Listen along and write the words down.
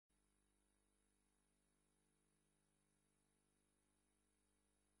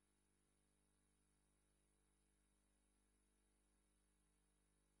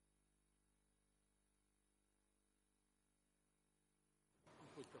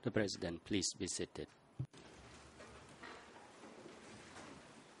The President, please be seated.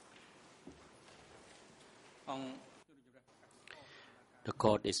 The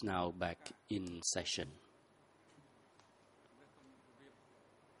court is now back in session.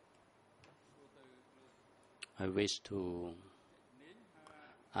 I wish to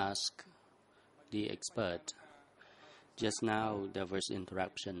ask the expert. Just now there was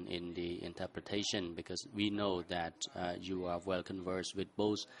interruption in the interpretation because we know that you are well conversed with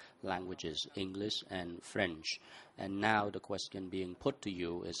both languages, English and French. And now the question being put to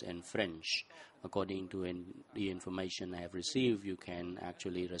you is in French. According to the information I have received, you can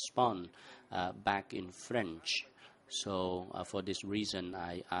actually respond back in French. So for this reason,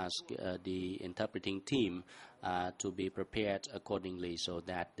 I ask the interpreting team to be prepared accordingly so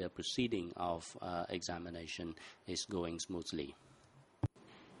that the proceeding of examination is going smoothly.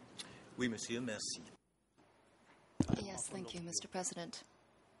 Oui, monsieur, merci. Yes, thank you, Mr. President.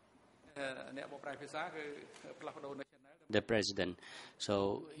 The President,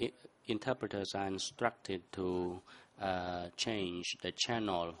 so interpreters are instructed to change the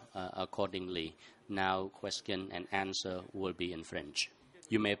channel accordingly. Now question and answer will be in French.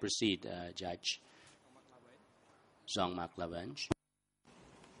 You may proceed, Judge Jean-Marc Lavange.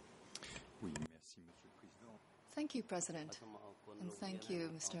 Thank you, President. And thank you,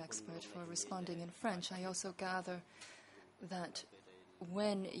 Mr. Expert, for responding in French. I also gather that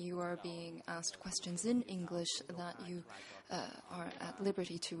when you are being asked questions in English, that you are at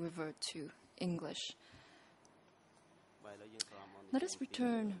liberty to revert to English. Let us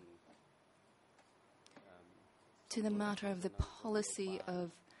return to the matter of the policy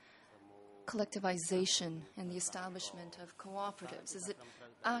of collectivization and the establishment of cooperatives. Is it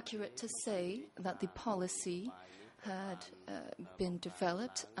accurate to say that the policy had been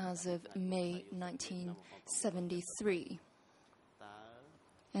developed as of May 1973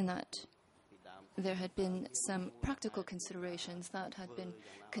 and that there had been some practical considerations that had been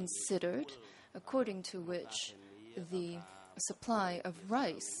considered, according to which the supply of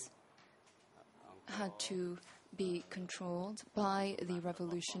rice had to be controlled by the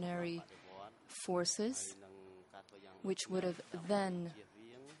revolutionary forces, which would have then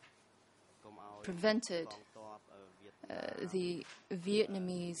prevented the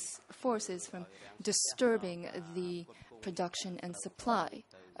Vietnamese forces from disturbing the production and supply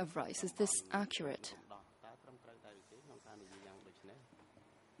of rice. Is this accurate?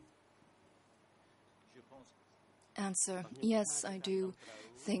 Answer: yes, I do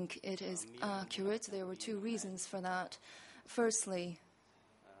think it is accurate. There were two reasons for that. Firstly,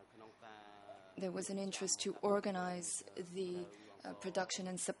 there was an interest to organize the production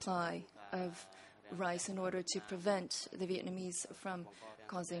and supply of rice in order to prevent the Vietnamese from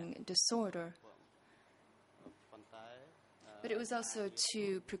causing disorder. But it was also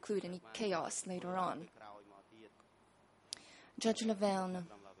to preclude any chaos later on. Judge Laverne,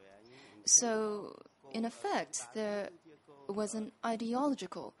 so in effect, there was an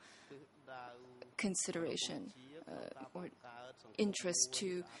ideological consideration or interest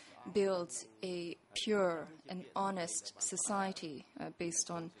to build a pure and honest society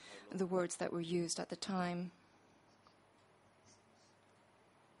based on the words that were used at the time.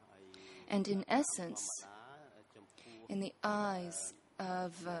 And in essence, in the eyes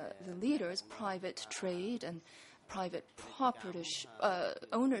of the leaders, private trade and private property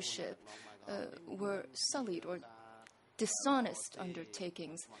ownership were sullied or dishonest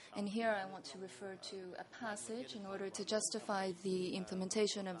undertakings. And here I want to refer to a passage in order to justify the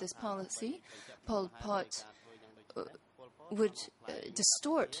implementation of this policy. Pol Pot would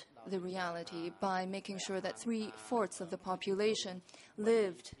distort the reality by making sure that 3/4 of the population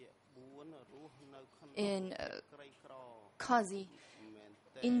lived in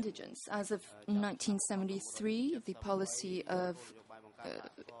quasi-indigence. As of 1973, the policy of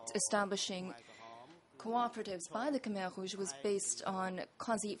establishing cooperatives by the Khmer Rouge was based on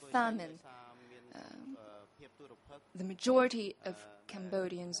quasi-famine. The majority of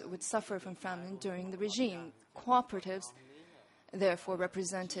Cambodians would suffer from famine during the regime. Cooperatives, therefore,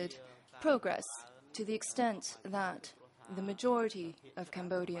 represented progress to the extent that the majority of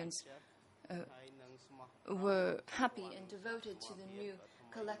Cambodians were happy and devoted to the new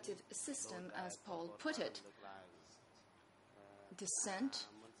collective system, as Paul put it. Dissent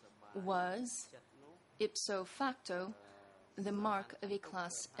was, ipso facto, the mark of a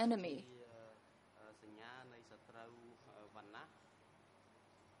class enemy.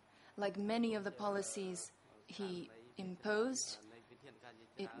 Like many of the policies he imposed,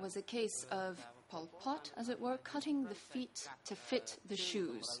 it was a case of Pol Pot, as it were, cutting the feet to fit the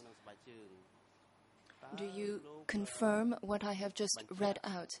shoes. Do you confirm what I have just read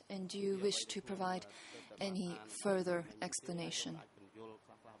out, and do you wish to provide any further explanation?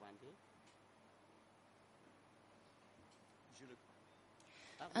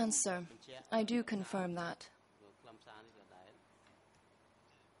 Answer: I do confirm that.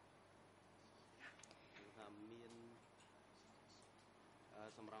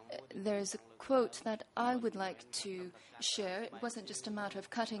 There's a quote that I would like to share. It wasn't just a matter of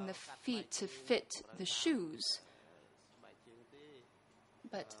cutting the feet to fit the shoes,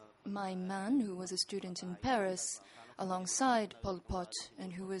 but my man, who was a student in Paris alongside Pol Pot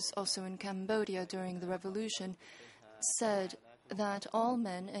and who was also in Cambodia during the revolution, said that all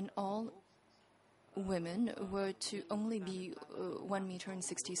men and all women were to only be 1 meter and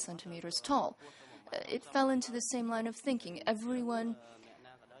 60 centimeters tall. It fell into the same line of thinking. Everyone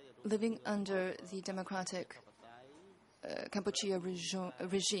living under the democratic Cambodia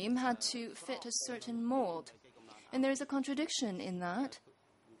regime had to fit a certain mold. And there is a contradiction in that,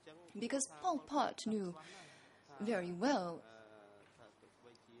 because Pol Pot knew very well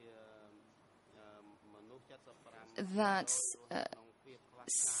that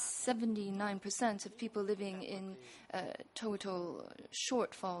 79% of people living in total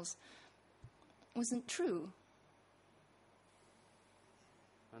shortfalls wasn't true.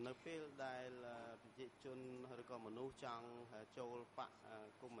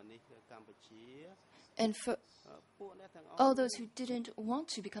 And for all those who didn't want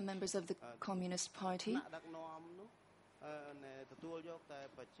to become members of the Communist Party,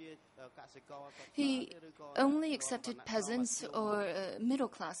 he only accepted peasants or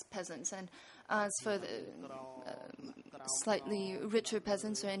middle-class peasants, and as for the slightly richer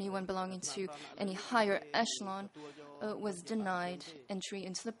peasants or anyone belonging to any higher echelon, was denied entry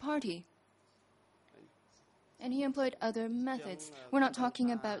into the party. And he employed other methods. We're not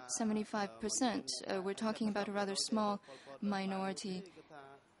talking about 75%. We're talking about a rather small minority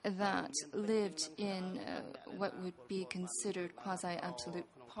that lived in what would be considered quasi-absolute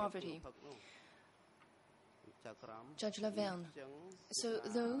poverty. Judge Laverne. So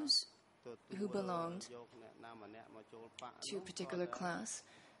those who belonged to a particular class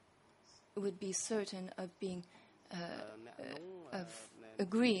would be certain of being of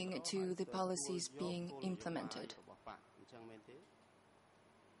agreeing to the policies being implemented.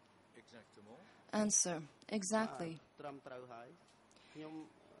 Answer: exactly.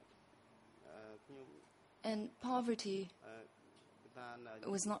 And poverty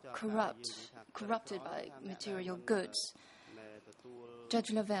was not corrupted by material goods.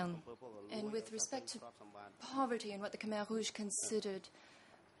 Judge Laverne. And with respect to poverty and what the Khmer Rouge considered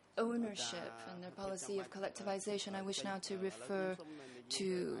ownership and their policy of collectivization, I wish now to refer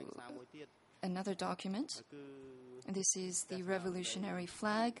to another document. This is the revolutionary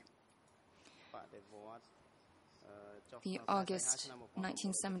flag, the August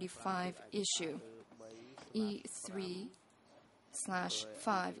 1975 issue.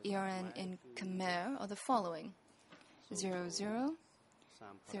 E3/5 ERN in Khmer are the following: 00,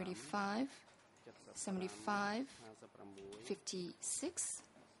 35, 75, 56,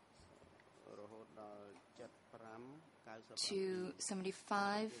 to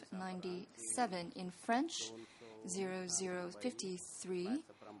 7597 in French, 0053,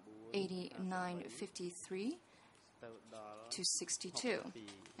 8953 to 62.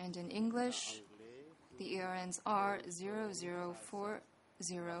 And in English, the ERNs are 0040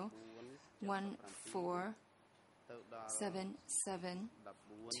 1477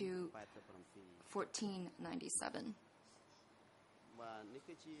 to 1497.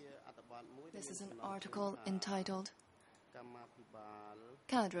 This is an article entitled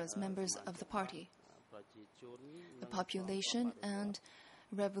Cadres, Members of the Party, the Population and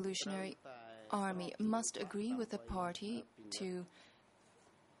Revolutionary Army must agree with the party to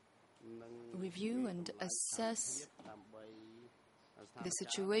review and assess the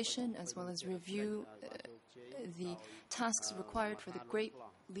situation, as well as review the tasks required for the great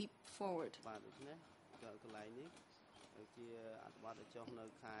leap forward.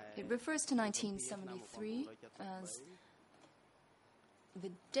 It refers to 1973 as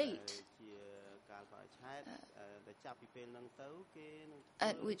the date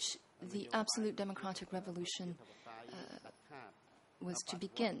at which the absolute democratic revolution was to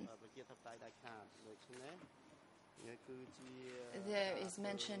begin. There is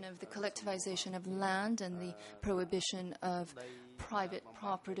mention of the collectivization of land and the prohibition of private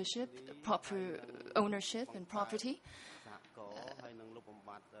proper ownership and property.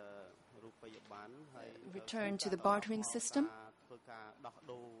 Return to the bartering system.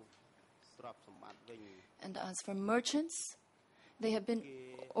 And as for merchants, they have been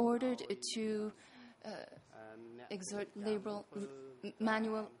ordered to exert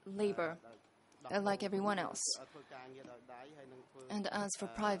manual labor like everyone else. And as for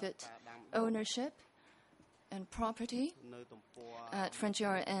private ownership and property, at French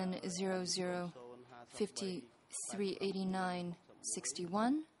RN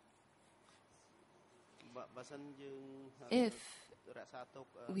 00538961, if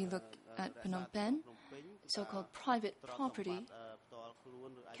we look at Phnom Penh, so-called private property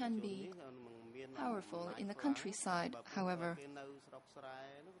can be powerful in the countryside. However,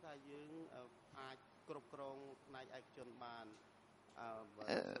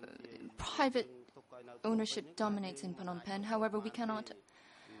 private ownership dominates in Phnom Penh. However, we cannot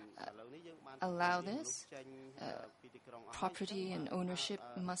allow this. Property and ownership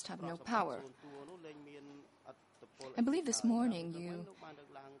must have no power. I believe this morning you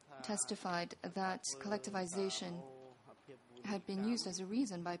testified that collectivization had been used as a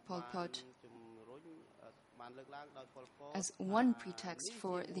reason by Pol Pot as one pretext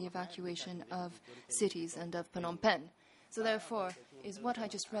for the evacuation of cities and of Phnom Penh. So therefore, is what I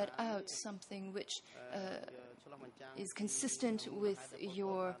just read out something which is consistent with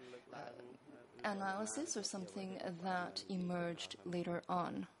your analysis or something that emerged later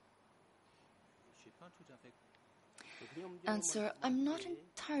on? Answer: I'm not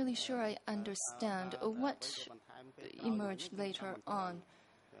entirely sure I understand what emerged later on.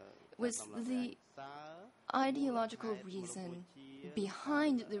 Was the ideological reason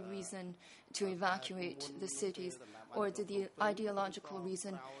behind the reason to evacuate the cities, or did the ideological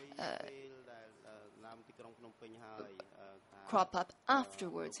reason crop up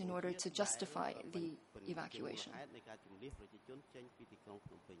afterwards in order to justify the evacuation?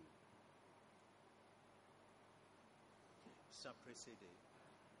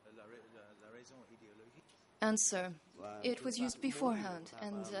 Answer: it was used beforehand,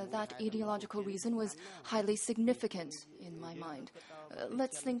 and that ideological reason was highly significant in my mind.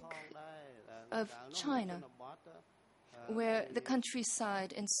 Let's think of China, where the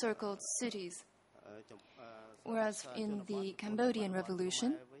countryside encircled cities, whereas in the Cambodian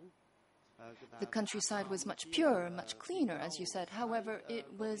Revolution, the countryside was much purer, much cleaner, as you said. However, it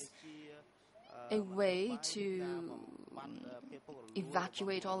was a way to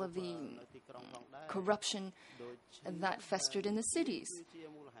evacuate all of the corruption that festered in the cities.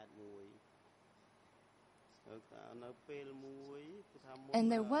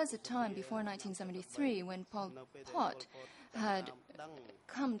 And there was a time before 1973 when Pol Pot had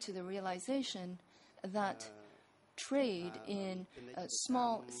come to the realization that trade in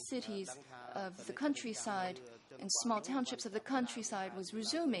small cities of the countryside and small townships of the countryside was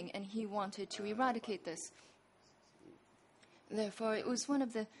resuming, and he wanted to eradicate this. Therefore, it was one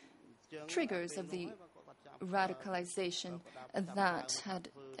of the triggers of the radicalization that had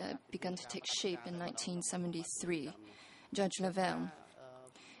begun to take shape in 1973, Judge Laverne.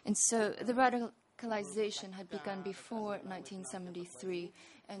 And so the radicalization had begun before 1973,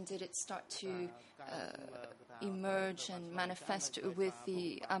 and did it start to emerge and manifest with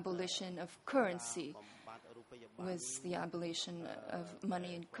the abolition of currency? Was the abolition of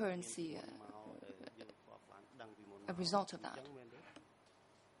money and currency a result of that?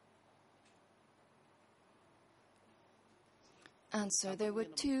 Answer: there were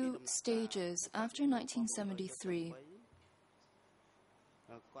two stages after 1973.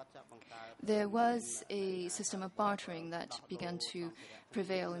 There was a system of bartering that began to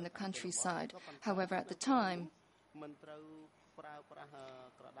prevail in the countryside. However, at the time,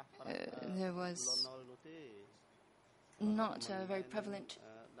 there was not a very prevalent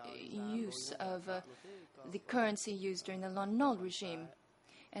use of the currency used during the Lon Nol regime.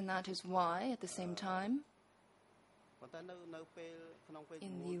 And that is why, at the same time,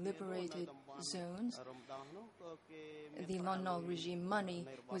 in the liberated zones, the Lon Nol regime money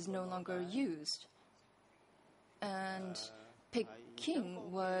was no longer used. And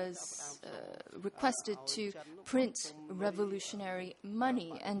Peking was requested to print revolutionary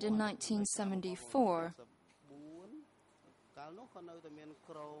money. And in 1974,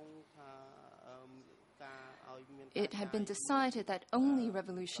 it had been decided that only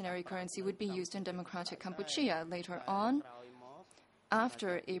revolutionary currency would be used in democratic Cambodia. Later on,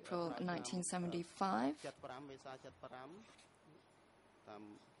 after April 1975,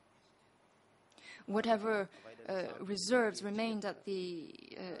 whatever reserves remained at the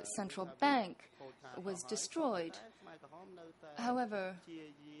central bank was destroyed. However,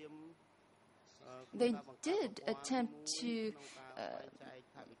 they did attempt to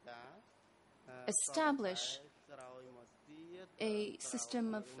establish a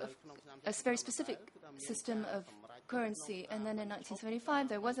system a very specific system of currency. And then in 1975,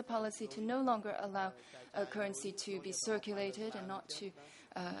 there was a policy to no longer allow currency to be circulated and not to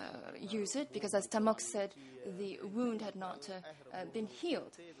use it, because as Tamok said, the wound had not been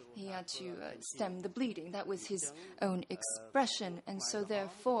healed. He had to stem the bleeding. That was his own expression. And so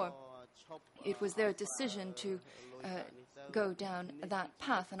therefore, it was their decision to go down that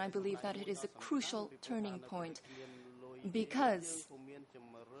path. And I believe that it is a crucial turning point, because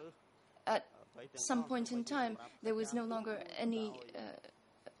at some point in time, there was no longer any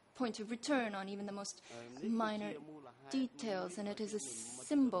point of return on even the most minor details, and it is a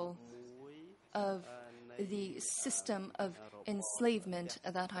symbol of the system of enslavement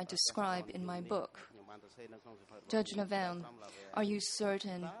that I describe in my book. Judge Laverne, are you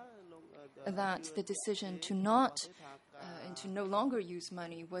certain that the decision to not and to no longer use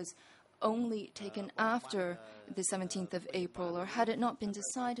money was only taken after the 17th of April, or had it not been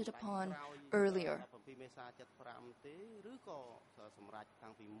decided upon earlier?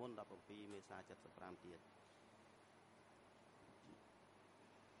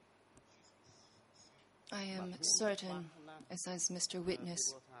 I am certain, says Mr. Witness,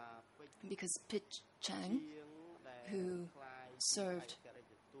 because Pit Chang, who served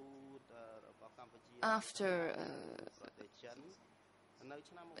after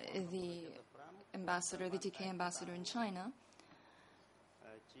the ambassador, the DK ambassador in China,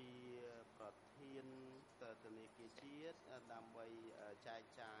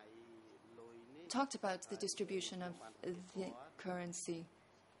 talked about the distribution of the currency.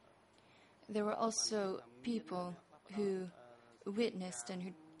 There were also people who witnessed and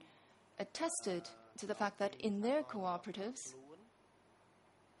who attested to the fact that in their cooperatives,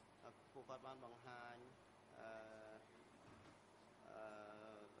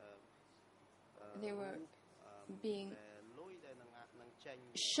 they were being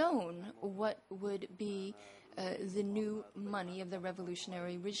shown what would be the new money of the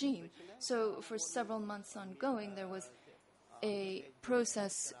revolutionary regime. So for several months ongoing, there was a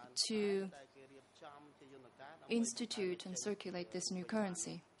process to institute and circulate this new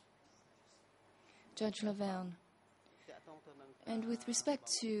currency. Judge Laverne, and with respect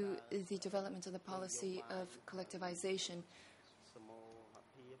to the development of the policy of collectivization,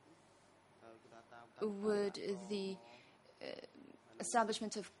 would the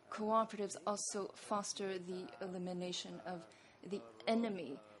establishment of cooperatives also foster the elimination of the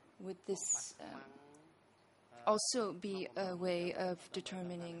enemy? Would this also be a way of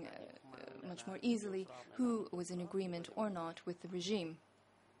determining much more easily who was in agreement or not with the regime?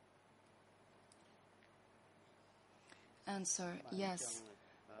 Answer, yes.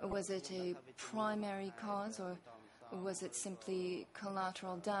 Was it a primary cause, or was it simply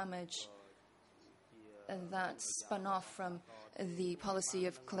collateral damage that spun off from the policy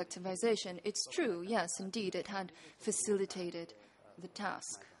of collectivization? It's true, yes, indeed, it had facilitated the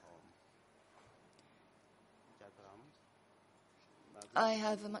task. I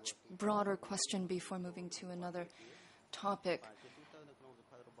have a much broader question before moving to another topic.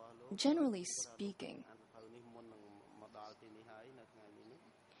 Generally speaking,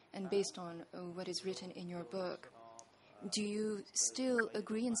 and based on what is written in your book, do you still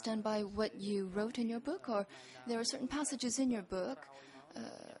agree and stand by what you wrote in your book, or there are certain passages in your book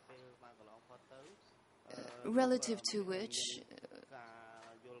relative to which,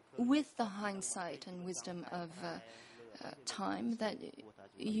 with the hindsight and wisdom of time, that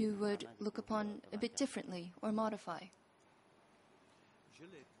you would look upon a bit differently or modify?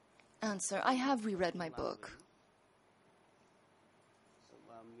 Answer, I have reread my book.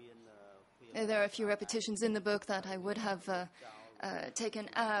 There are a few repetitions in the book that I would have taken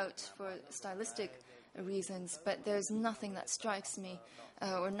out for stylistic reasons, but there's nothing that strikes me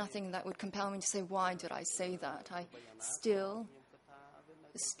or nothing that would compel me to say, why did I say that? I still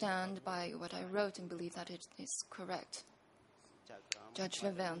stand by what I wrote and believe that it is correct. Judge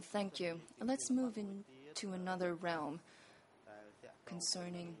Laverne, thank you. Let's move into another realm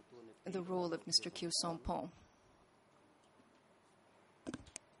concerning the role of Mr. Khieu Samphan.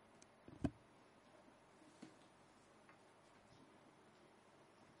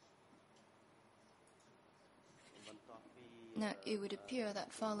 Now, it would appear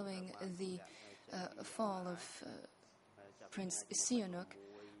that following the fall of Prince Sihanouk,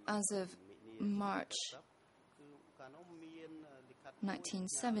 as of March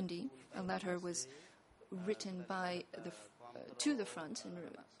 1970, a letter was written by to the front and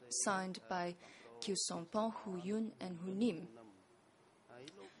signed by Khieu Samphan, Hu Yun, and Hu Nim.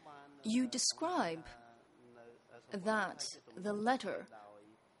 You describe that the letter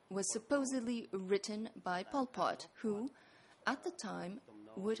was supposedly written by Pol Pot, who, at the time,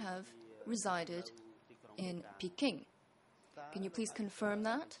 would have resided in Peking. Can you please confirm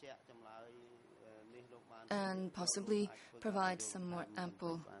that? And possibly provide some more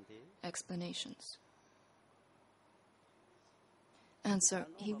ample explanations. Answer: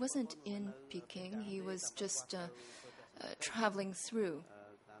 he wasn't in Peking, he was just traveling through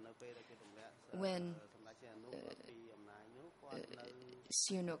when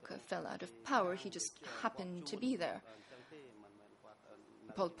Sihanouk fell out of power. He just happened to be there.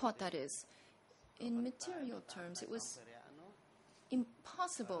 Pol Pot, that is. In material terms, it was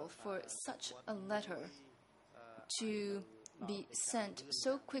impossible for such a letter to be sent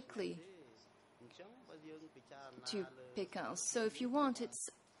so quickly to Peking. So if you want, it's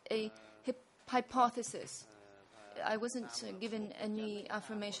a hypothesis. I wasn't given any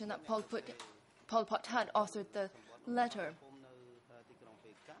affirmation that Pol Pot had authored the letter.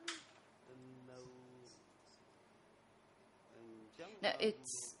 Now,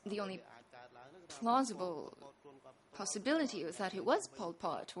 it's the only plausible possibility was that it was Pol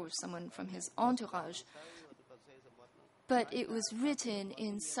Pot or someone from his entourage. But it was written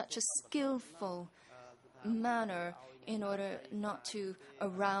in such a skillful manner in order not to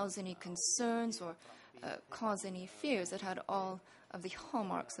arouse any concerns or cause any fears. It had all of the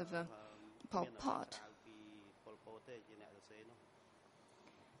hallmarks of Pol Pot.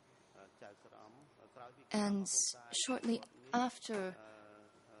 And shortly after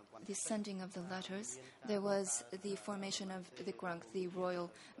the sending of the letters, there was the formation of the GRUNC, the Royal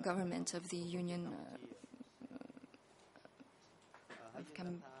Government of the Union of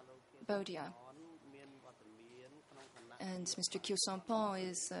Cambodia. And Mr. Khieu Samphan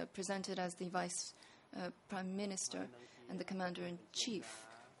is presented as the Vice Prime Minister and the Commander-in-Chief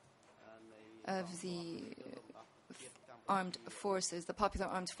of the armed forces, the popular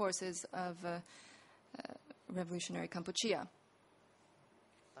armed forces of Revolutionary Kampuchea.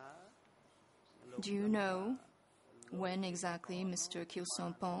 Do you know when exactly Mr. Khieu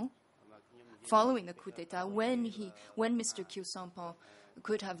Samphan, following the coup d'etat, when Mr. Khieu Samphan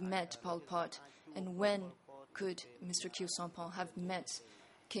could have met Pol Pot, and when could Mr. Khieu Samphan have met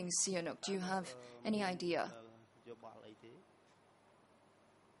King Sihanouk? Do you have any idea?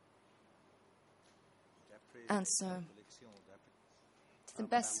 Answer: to the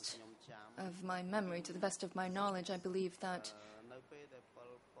best of my memory, to the best of my knowledge, I believe that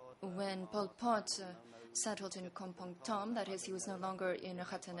when Pol Pot settled in Kompong Thom, that is, he was no longer in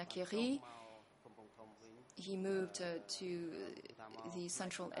Ratanakiri, he moved to the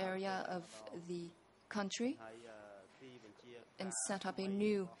central area of the country and set up a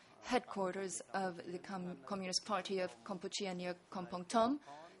new headquarters of the Communist Party of Kampuchea near Kompong Thom.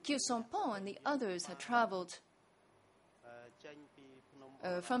 Khieu Samphan and the others had traveled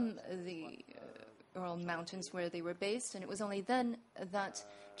from the Ural Mountains where they were based, and it was only then that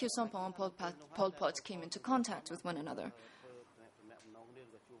Khieu Samphan and Pol Pot came into contact with one another.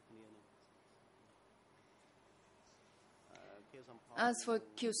 As for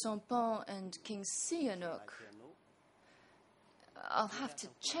Khieu Samphan and King Sihanouk, I'll have to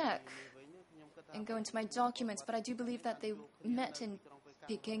check and go into my documents, but I do believe that they met in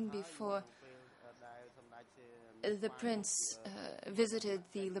Peking before the prince visited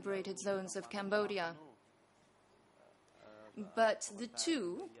the liberated zones of Cambodia. But the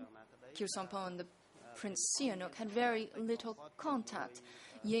two, Khieu Samphan and the Prince Sihanouk, had very little contact.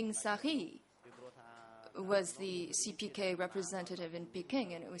 Ieng Sari was the CPK representative in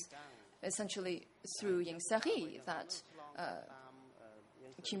Peking, and it was essentially through Ieng Sari that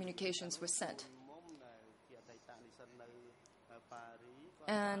communications were sent.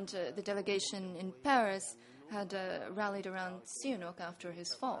 And the delegation in Paris had rallied around Sihanouk after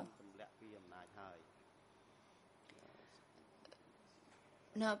his fall.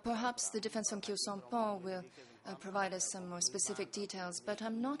 Now, perhaps the defense on Khieu Samphan will provide us some more specific details, but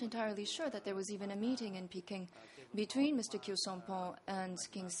I'm not entirely sure that there was even a meeting in Peking between Mr. Khieu Samphan and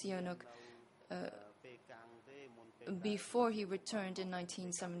King Sihanouk before he returned in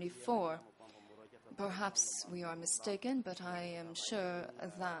 1974. Perhaps we are mistaken, but I am sure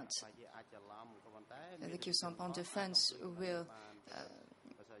that the Khieu Samphan defense will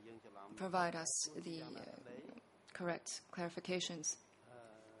provide us the correct clarifications.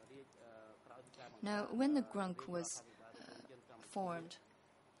 Now, when the GRUNC was formed,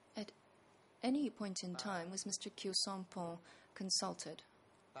 at any point in time was Mr. Khieu Samphan consulted?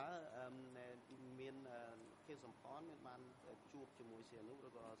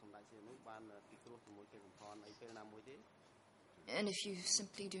 And if you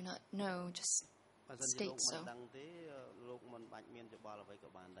simply do not know, just state so.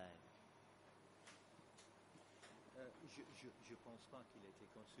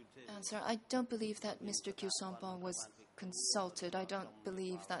 Answer: I don't believe that Mr. Kyu Sompong was consulted. I don't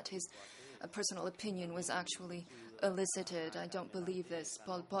believe that his personal opinion was actually elicited. I don't believe this.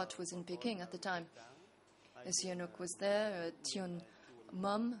 Pol Pot was in Peking at the time. Sihanouk was there. Tion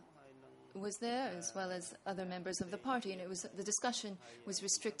Mum was there, as well as other members of the party, and the discussion was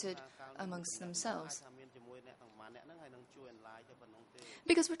restricted amongst themselves.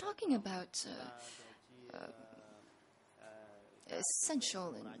 Because we're talking about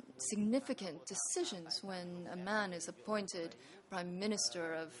essential and significant decisions when a man is appointed prime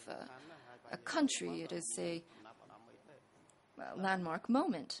minister of a country. It is a landmark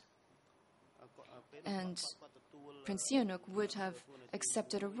moment. And Prince Sihanouk would have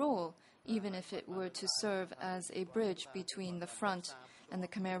accepted a role, even if it were to serve as a bridge between the front and the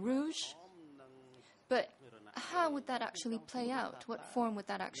Khmer Rouge. But how would that actually play out? What form would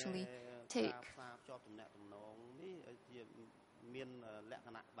that actually take?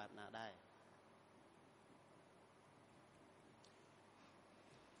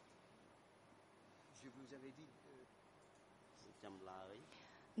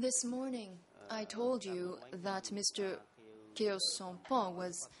 This morning, I told you that Mr. Kyo Sompong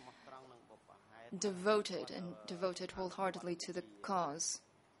was devoted wholeheartedly to the cause.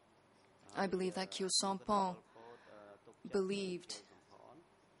 I believe that Kyo Sompong believed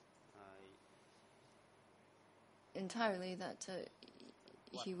entirely that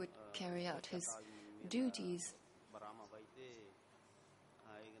he would carry out his duties.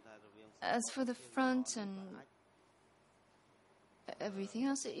 As for the front and everything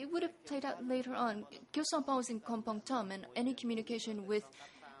else, it would have played out later on. Kyo Sompong was in Kompong Tom, and any communication with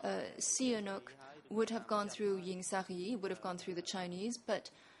Sihanouk would have gone through Ying Sari, would have gone through the Chinese, but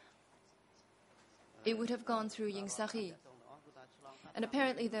it would have gone through Ying Sari. And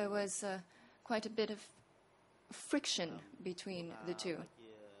apparently there was quite a bit of friction between the two.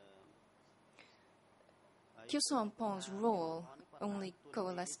 Kyo Sompong's role only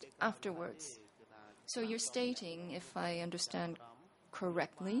coalesced afterwards. So you're stating, if I understand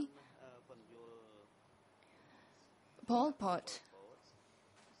correctly, Pol Pot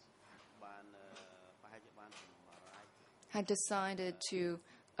had decided to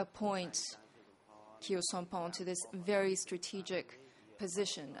appoint Kyo Sompong to this very strategic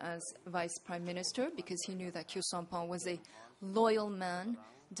position as Vice Prime Minister because he knew that Kyo Sompong was a loyal man,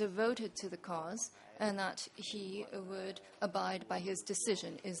 devoted to the cause, and that he would abide by his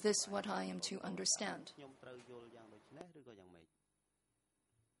decision. Is this what I am to understand?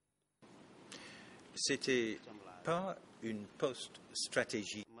 C'était pas une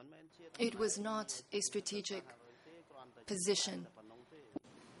post-stratégie. It was not a strategic position.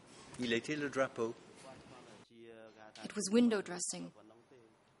 Il était le drapeau. It was window dressing.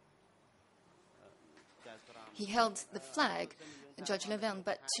 He held the flag, Judge Leverne,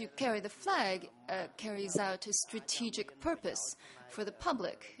 but to carry the flag carries out a strategic purpose for the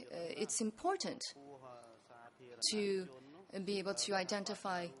public. It's important to be able to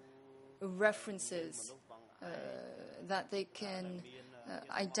identify references that they can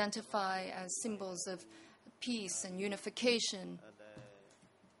identify as symbols of peace and unification.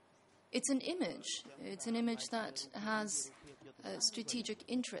 It's an image. It's an image that has strategic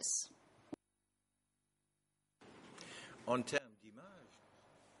interests. En termes d'image,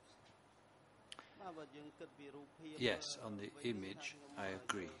 yes, on the image, I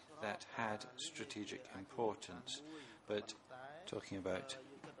agree. That had strategic importance. But talking about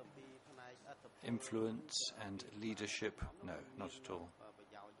influence and leadership, no, not at all.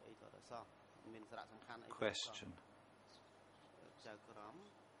 Question.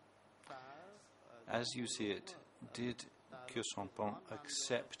 As you see it, did Kyo Sompong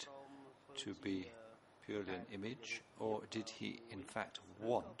accept to be purely an image, or did he in fact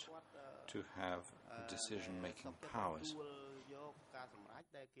want to have decision-making powers?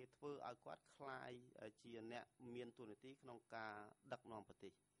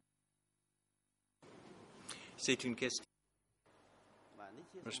 c'est une question.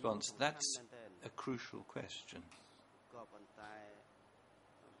 Response: that's a crucial question.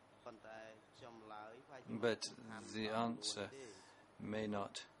 But the answer may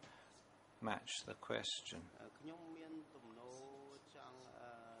not match the question.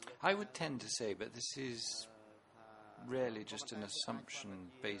 I would tend to say, but this is really just an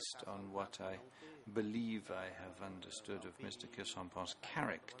assumption based on what I believe I have understood of Mr. Kyo Sompong's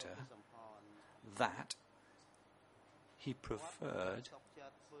character, that he preferred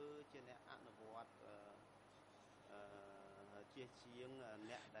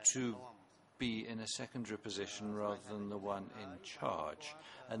to be in a secondary position rather than the one in charge.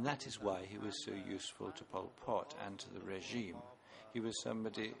 And that is why he was so useful to Pol Pot and to the regime. He was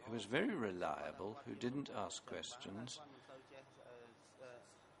somebody who was very reliable, who didn't ask questions,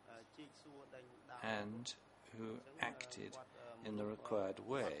 and who acted in the required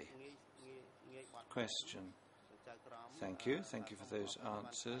way. Question. Thank you. Thank you for those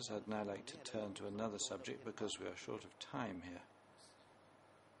answers. I'd now like to turn to another subject because we are short of time here.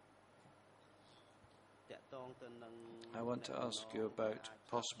 I want to ask you about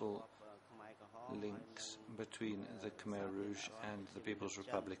possible links between the Khmer Rouge and the People's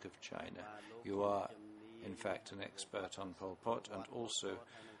Republic of China. You are, in fact, an expert on Pol Pot and also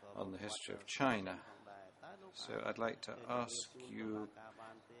on the history of China. So I'd like to ask you,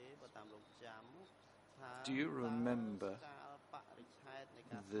 do you remember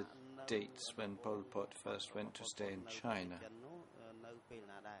the dates when Pol Pot first went to stay in China?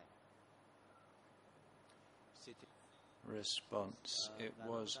 Response. It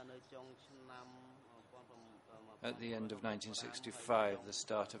was at the end of 1965, the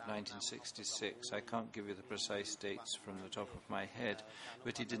start of 1966. I can't give you the precise dates from the top of my head,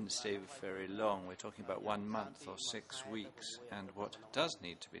 but he didn't stay very long. We're talking about 1 month or 6 weeks. And what does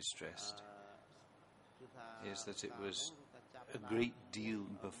need to be stressed is that it was a great deal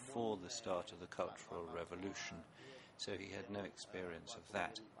before the start of the Cultural Revolution, so he had no experience of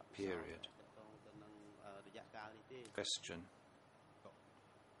that period. Question.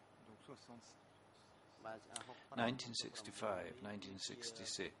 1965,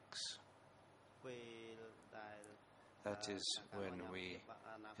 1966. That is when we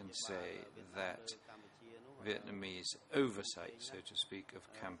can say that Vietnamese oversight, so to speak, of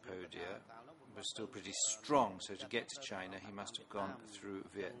Cambodia was still pretty strong. So to get to China, he must have gone through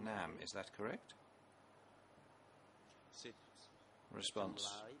Vietnam. Is that correct? Response.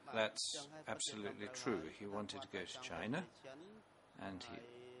 That's absolutely true. He wanted to go to China, and he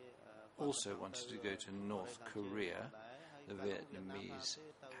also wanted to go to North Korea. The Vietnamese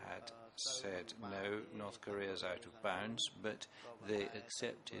had said, no, North Korea is out of bounds, but they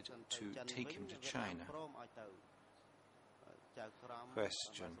accepted to take him to China.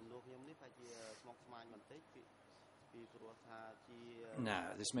 Question. Now,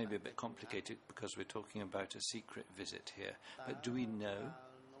 this may be a bit complicated because we're talking about a secret visit here, but do we know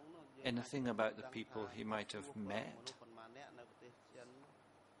anything about the people he might have met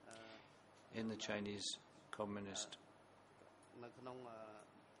in the Chinese Communist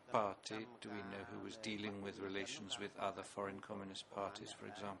Party? Do we know who was dealing with relations with other foreign communist parties, for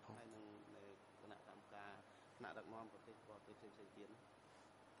example?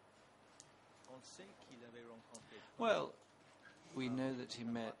 Well, we know that he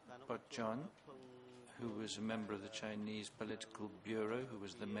met Botjon, who was a member of the Chinese Political Bureau, who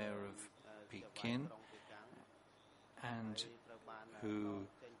was the mayor of Peking, and who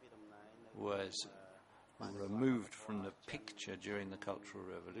was removed from the picture during the Cultural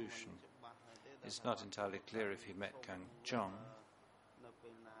Revolution. It's not entirely clear if he met Kang Chong,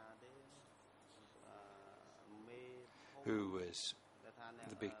 who was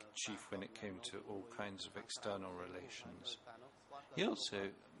the big chief when it came to all kinds of external relations. He also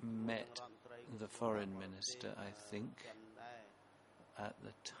met the foreign minister, I think, at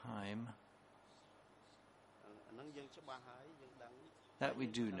the time. That we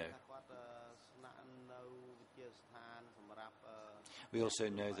do know. We also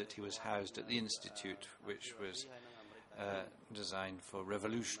know that he was housed at the Institute, which was designed for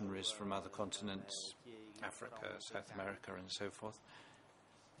revolutionaries from other continents, Africa, South America, and so forth.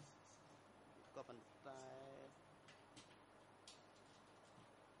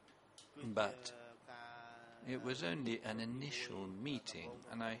 But it was only an initial meeting,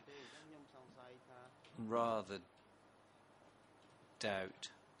 and I rather doubt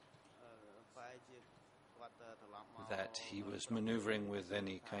that he was maneuvering with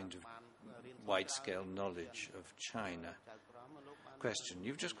any kind of wide-scale knowledge of China. Question.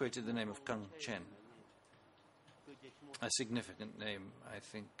 You've just quoted the name of Kang Chen, a significant name, I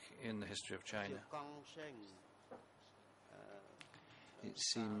think, in the history of China. It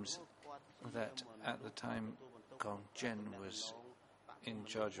seems that at the time Kang Chen was in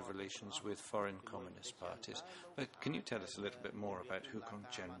charge of relations with foreign communist parties. But can you tell us a little bit more about who Kang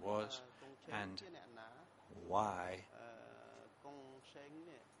Chen was and why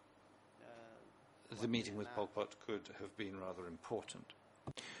the meeting with Pol Pot could have been rather important?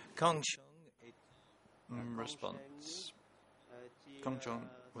 Kang Chong. Response. Kang Chong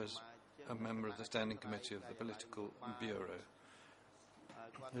was a member of the Standing Committee of the Political Bureau.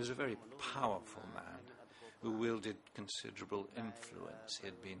 He was a very powerful man who wielded considerable influence. He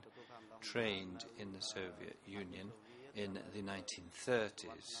had been trained in the Soviet Union in the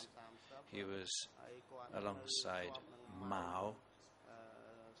 1930s. He was alongside Mao,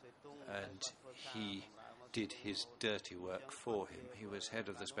 and he did his dirty work for him. He was head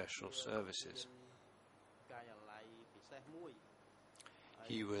of the special services.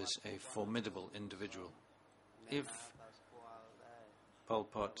 He was a formidable individual. If Pol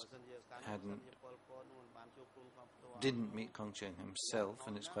Pot didn't meet Kong Chen himself,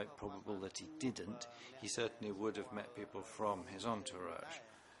 and it's quite probable that he didn't, he certainly would have met people from his entourage.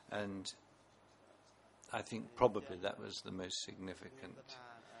 And I think probably that was the most significant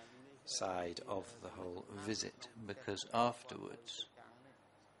side of the whole visit, because afterwards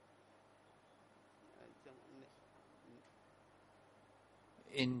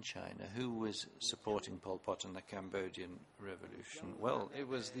in China, who was supporting Pol Pot and the Cambodian revolution? Well, it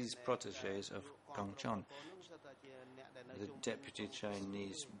was these protégés of Kong Chen, the deputy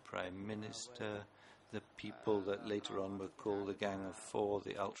Chinese prime minister, the people that later on were called the Gang of Four,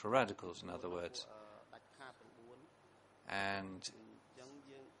 the ultra-radicals, in other words. And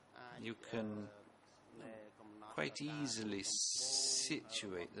you can quite easily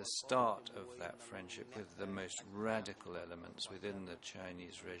situate the start of that friendship with the most radical elements within the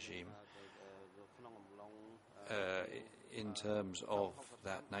Chinese regime in terms of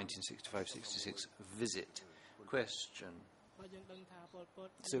that 1965-66 visit. Question.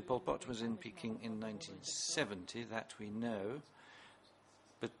 So Pol Pot was in Peking in 1970, that we know.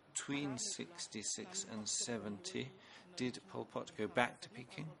 Between 66 and 70, did Pol Pot go back to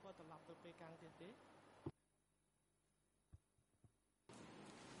Peking?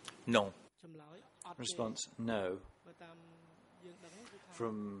 No. Response, no.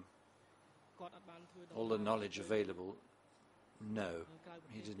 From all the knowledge available, no.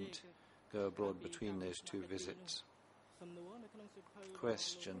 He didn't go abroad between those two visits.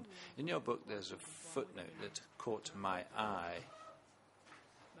 Question. In your book there's a footnote that caught my eye.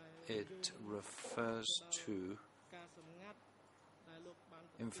 It refers to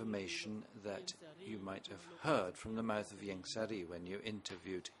information that you might have heard from the mouth of Ieng Sary when you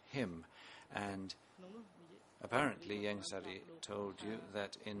interviewed him. And apparently Ieng Sary told you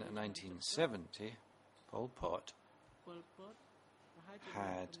that in 1970 Pol Pot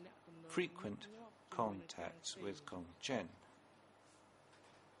had frequent contacts with Kong Chen.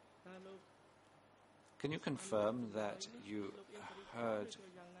 Can you confirm that you heard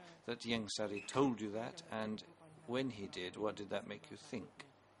that Ieng Sary told you that, and when he did, what did that make you think?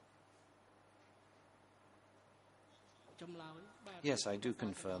 Yes, I do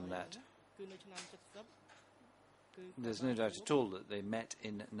confirm that. There's no doubt at all that they met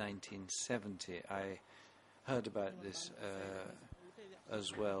in 1970. I heard about this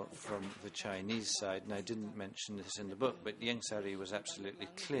as well from the Chinese side, and I didn't mention this in the book, but Ieng Sary was absolutely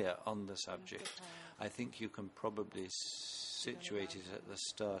clear on the subject. I think you can probably situate it at the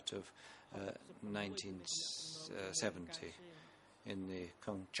start of 1970 in the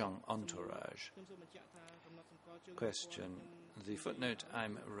Kong Chen entourage. Question. The footnote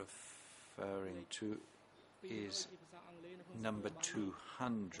I'm referring to is number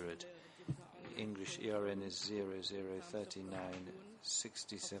 200. English ERN is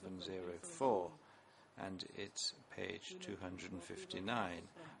 00396704, and it's page 259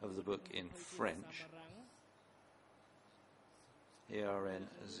 of the book in French. ERN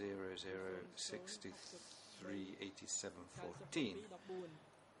 00638714.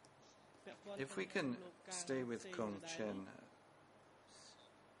 If we can stay with Kong Chen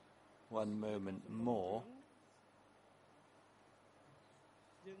one moment more.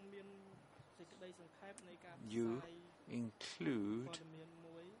 You include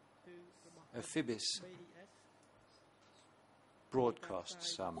a FIBIS broadcast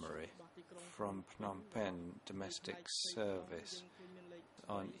summary from Phnom Penh Domestic Service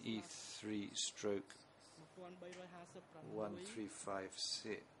on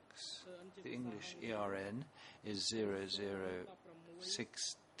E3/1356. The English ERN is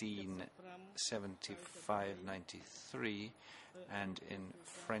 00167593, and in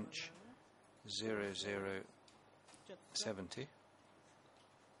French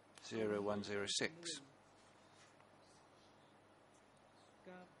 0070-0106.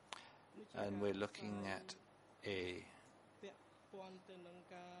 And we're looking at a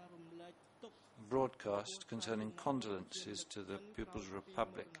broadcast concerning condolences to the People's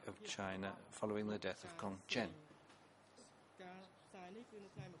Republic of China following the death of Kong Chen.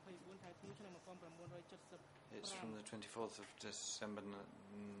 It's from the 24th of December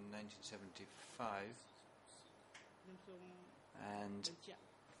 1975, and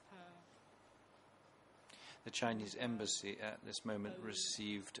The Chinese embassy at this moment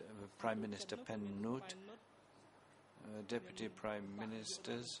received Prime Minister Pen Nut, Deputy Prime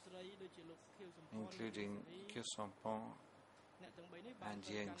Ministers, including Khieu Samphan and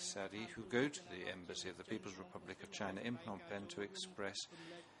Ieng Sary, who go to the embassy of the People's Republic of China in Phnom Penh to express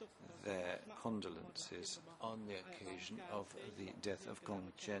their condolences on the occasion of the death of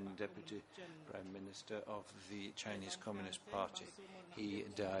Kong Chen, Deputy Prime Minister of the Chinese Communist Party. He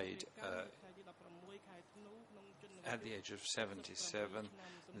died at the age of 77.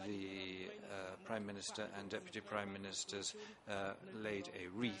 The Prime Minister and Deputy Prime Ministers laid a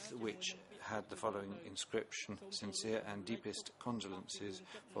wreath which had the following inscription: "Sincere and deepest condolences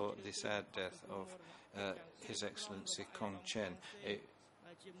for the sad death of His Excellency Kong Chen, a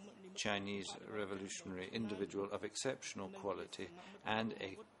Chinese revolutionary individual of exceptional quality and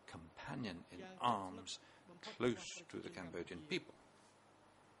a companion in arms close to the Cambodian people."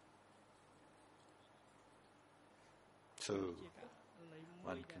 So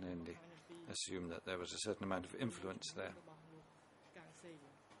one can only assume that there was a certain amount of influence there.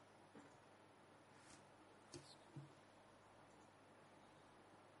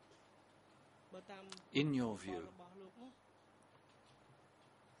 In your view,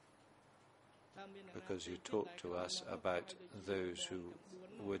 because you talked to us about those who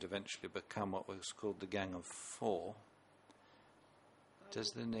would eventually become what was called the Gang of Four,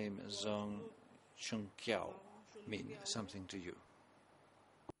 does the name Zhang Chungqiao mean something to you?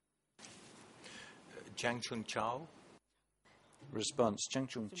 Jiang Chungqiao? Response: Jiang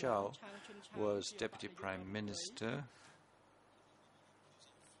Chungqiao was Deputy Prime Minister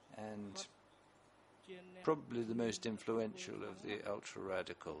and probably the most influential of the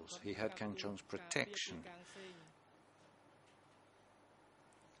ultra-radicals. He had Kang Chong's protection,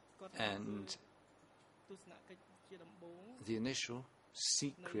 and the initial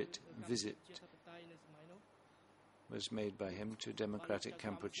secret visit was made by him to democratic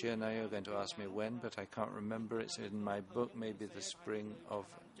Cambodia. Now you're going to ask me when, but I can't remember. It's in my book, maybe the spring of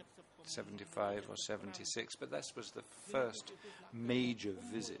 75 or 76, but that was the first major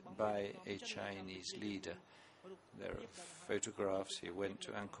visit by a Chinese leader. There are photographs. He went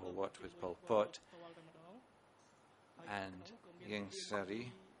to Angkor Wat with Pol Pot and Ieng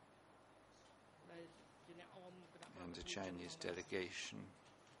Sary and the Chinese delegation.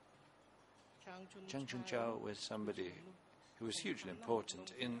 Jiang Chungqiao was somebody who was hugely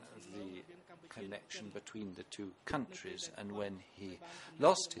important in the connection between the two countries, and when he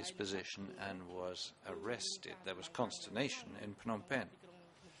lost his position and was arrested, there was consternation in Phnom Penh.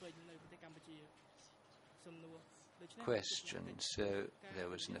 Question: so there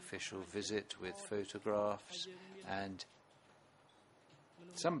was an official visit with photographs, and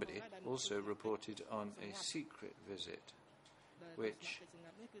somebody also reported on a secret visit which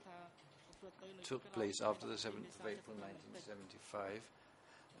took place after the 7th of April 1975,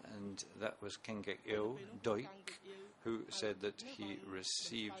 and that was Kengek Eo Doik, who said that he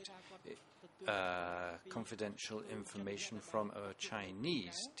received confidential information from a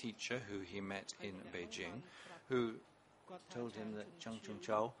Chinese teacher who he met in Beijing, who told him that Jiang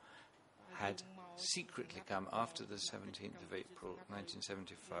Chungqiao had secretly come after the 17th of April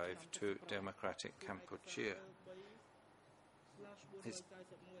 1975 to democratic Kampuchea. His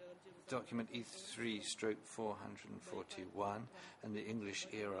document E3/441 and the English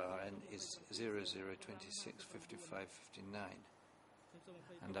ERN is 00265559.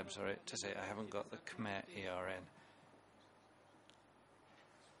 And I'm sorry to say I haven't got the Khmer ERN.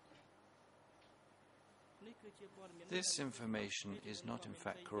 This information is not in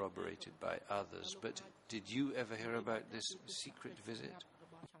fact corroborated by others, but did you ever hear about this secret visit?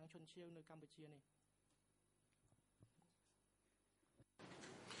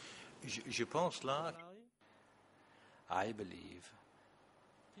 Je pense là. I believe,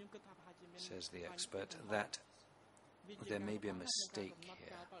 says the expert, that there may be a mistake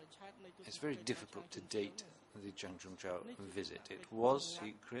here. It's very difficult to date the Jiang Chungqiao visit. It was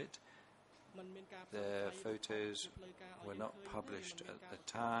secret. The photos were not published at the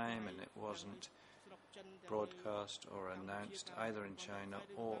time, and it wasn't broadcast or announced either in China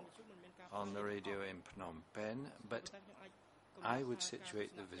or on the radio in Phnom Penh, but I would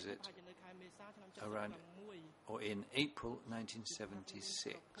situate the visit around or in April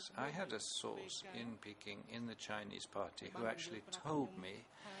 1976. I had a source in Peking in the Chinese party who actually told me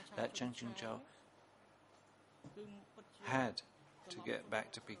that Jiang Chungqiao had to get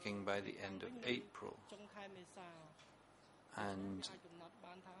back to Peking by the end of April, and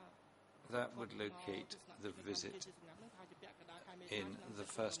that would locate the visit in the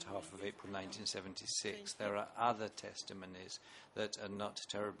first half of April 1976. There are other testimonies that are not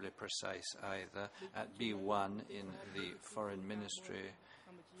terribly precise either. At B1 in the Foreign Ministry,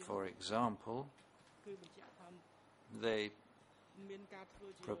 for example, they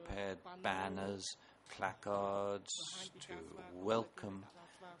prepared banners, placards to welcome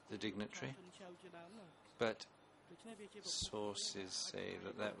the dignitary, but sources say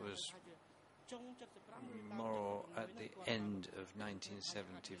that that was more at the end of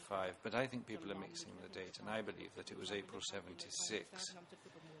 1975, but I think people are mixing the date, and I believe that it was April 76.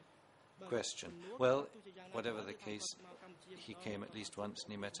 Question. Well, whatever the case, he came at least once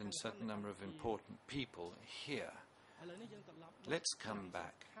and he met a certain number of important people here. Let's come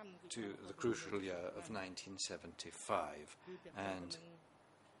back to the crucial year of 1975 and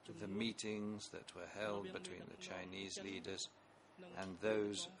the meetings that were held between the Chinese leaders and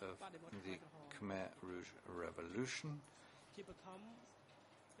those of the Khmer Rouge Revolution.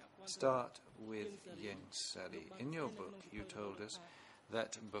 Start with Ieng Sary. In your book, you told us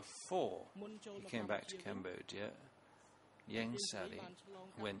that before he came back to Cambodia, Ieng Sary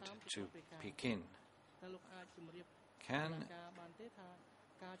went to Peking. Can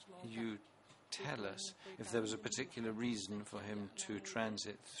you tell us if there was a particular reason for him to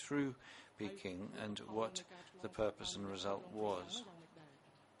transit through Peking and what the purpose and result was?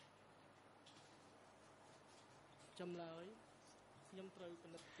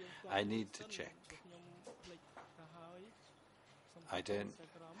 I need to check. I don't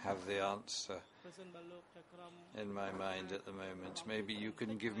have the answer in my mind at the moment. Maybe you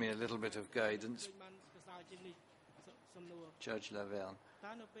can give me a little bit of guidance. Judge Laverne,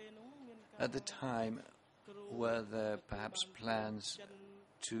 at the time, were there perhaps plans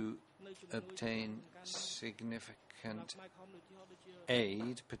to obtain significant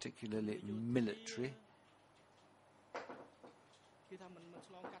aid, particularly military,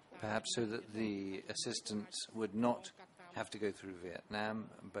 perhaps so that the assistance would not have to go through Vietnam,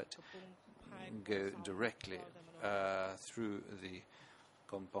 but go directly through the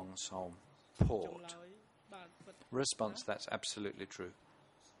Kompong Som port? Response, that's absolutely true.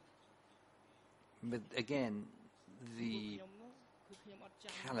 But again, the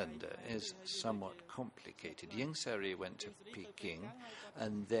calendar is somewhat complicated. Ieng Sary went to Peking,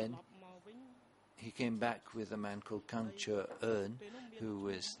 and then he came back with a man called Kang Che-eun, who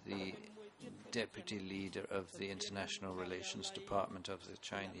was the deputy leader of the International Relations Department of the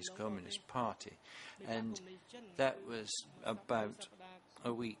Chinese Communist Party. And that was about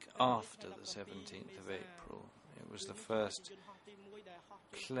a week after the 17th of April. It was the first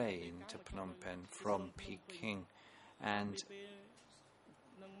plane to Phnom Penh from Peking, and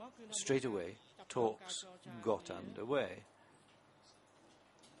straight away talks got underway.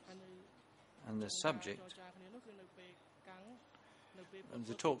 And the subject, and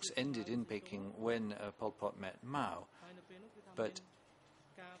the talks ended in Peking when Pol Pot met Mao, but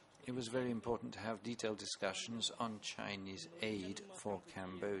it was very important to have detailed discussions on Chinese aid for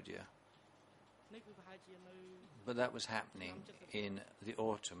Cambodia. But that was happening in the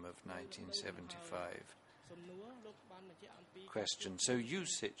autumn of 1975. Question. So you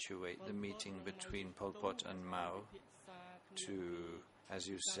situate the meeting between Pol Pot and Mao to, as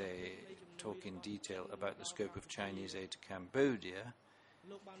you say, talk in detail about the scope of Chinese aid to Cambodia.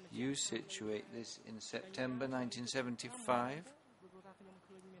 You situate this in September 1975.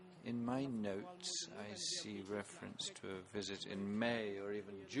 In my notes, I see reference to a visit in May or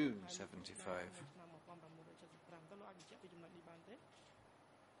even June 75.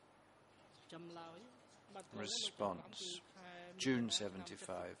 Response. June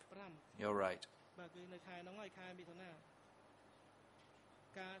 75. You're right.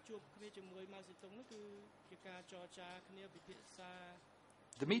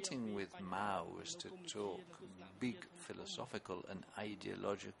 The meeting with Mao was to talk big philosophical and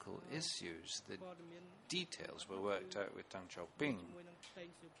ideological issues. The details were worked out with Deng Xiaoping,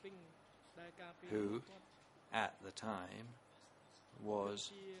 who, at the time,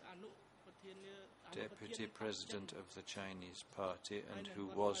 was deputy president of the Chinese party and who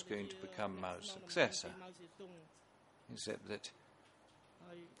was going to become Mao's successor, except that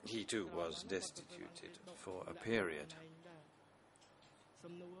he too was destituted for a period.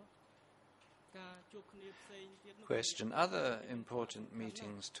 Question. Other important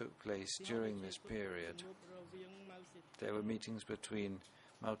meetings took place during this period. There were meetings between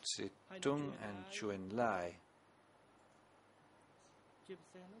Mao Zedong and Zhou Enlai,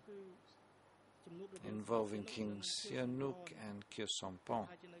 involving King Sihanouk and Khieu Samphan.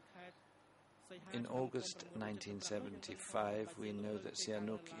 In August 1975, we know that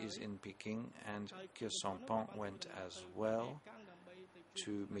Sihanouk is in Peking, and Khieu Samphan went as well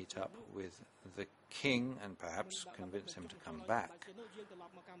to meet up with the king and perhaps convince him to come back.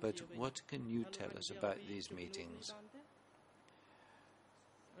 But what can you tell us about these meetings?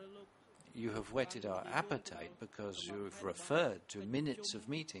 You have whetted our appetite because you've referred to minutes of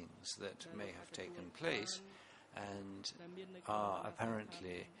meetings that may have taken place and are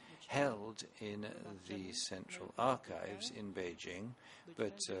apparently held in the Central Archives in Beijing,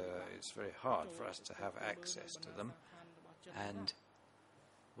 but it's very hard for us to have access to them, and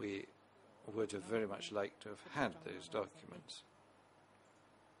we would have very much liked to have had those documents.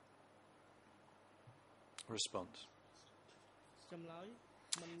 Response.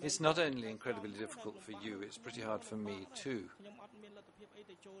 It's not only incredibly difficult for you, it's pretty hard for me too.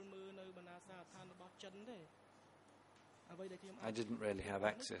 I didn't really have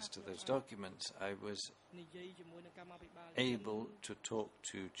access to those documents. I was able to talk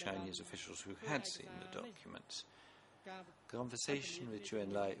to Chinese officials who had seen the documents. Conversation with Zhou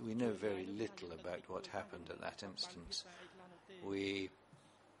Enlai, we know very little about what happened at that instance. We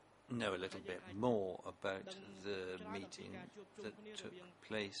know a little bit more about the meeting that took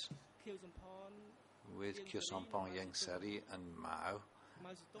place with Khieu Samphan, Yang Sari and Mao,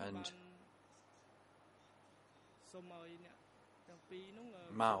 and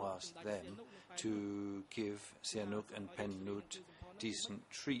Mao asked them to give Sihanouk and Pen Nut decent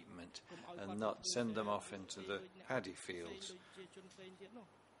treatment and not send them off into the paddy fields.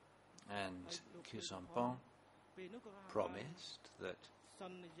 And Khieu Samphan promised that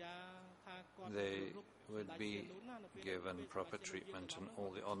they would be given proper treatment and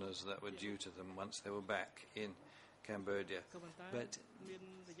all the honours that were due to them once they were back in Cambodia. But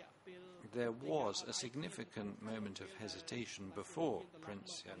there was a significant moment of hesitation before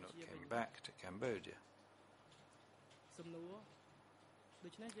Prince Sihanouk came back to Cambodia.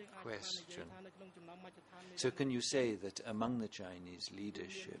 Question. So can you say that among the Chinese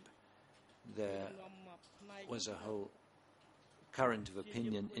leadership there was a whole current of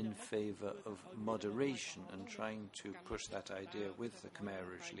opinion in favour of moderation and trying to push that idea with the Khmer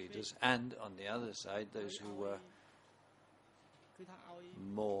Rouge leaders, and on the other side those who were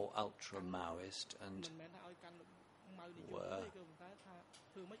more ultra-Maoist and were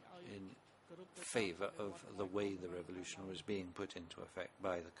in favour of the way the revolution was being put into effect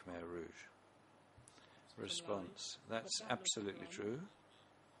by the Khmer Rouge? Response. That's absolutely true.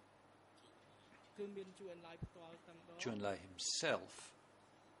 Zhou Enlai himself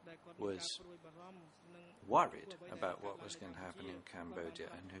was worried about what was going to happen in Cambodia,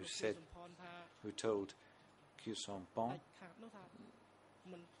 and who told Khieu Samphan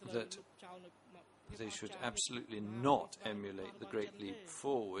that they should absolutely not emulate the Great Leap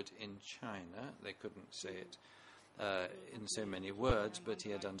Forward in China. They couldn't say it in so many words, but he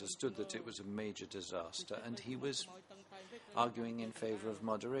had understood that it was a major disaster, and he was arguing in favour of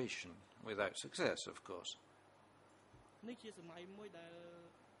moderation, without success, of course.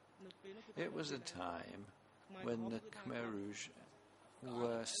 It was a time when the Khmer Rouge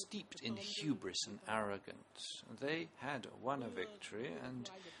were steeped in hubris and arrogance. They had won a victory, and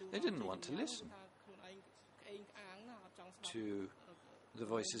they didn't want to listen to the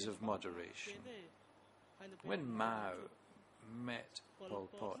voices of moderation. When Mao met Pol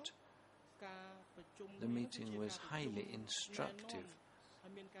Pot, the meeting was highly instructive.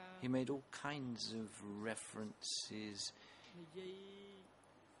 He made all kinds of references,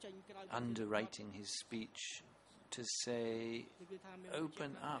 underwriting his speech to say,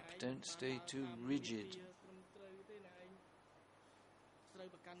 open up, don't stay too rigid.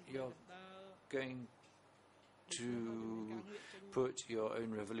 You're going to put your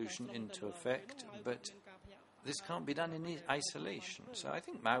own revolution into effect, but this can't be done in isolation. So I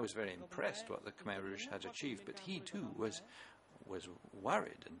think Mao was very impressed what the Khmer Rouge had achieved, but he too was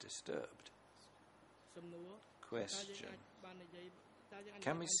worried and disturbed. Question.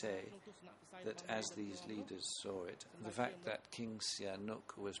 Can we say that as these leaders saw it, the fact that King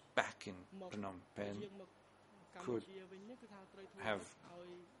Sihanouk was back in Phnom Penh could have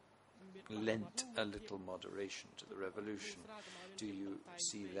lent a little moderation to the revolution? Do you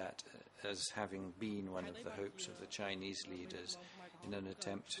see that as having been one of the hopes of the Chinese leaders in an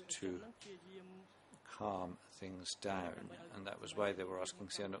attempt to calm things down, and that was why they were asking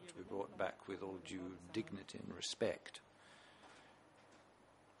Sihanouk to be brought back with all due dignity and respect?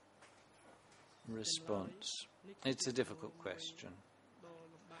 Response. It's a difficult question.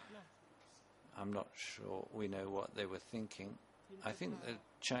 I'm not sure we know what they were thinking. I think the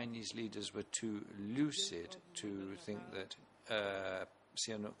Chinese leaders were too lucid to think that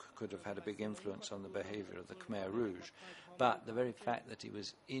Sihanouk could have had a big influence on the behavior of the Khmer Rouge. But the very fact that he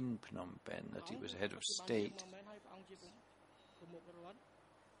was in Phnom Penh, that he was head of state,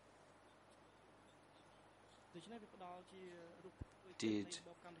 did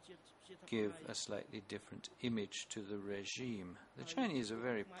give a slightly different image to the regime. The Chinese are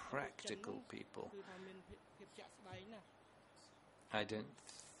very practical people. I don't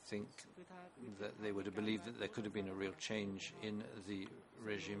think that they would have believed that there could have been a real change in the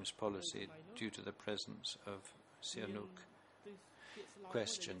regime's policy due to the presence of Sihanouk.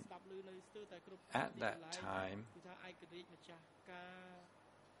 Question. At that time,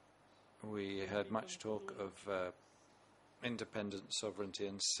 we heard much talk of independent sovereignty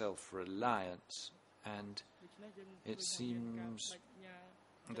and self-reliance, and it seems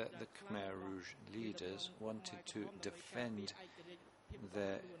that the Khmer Rouge leaders wanted to defend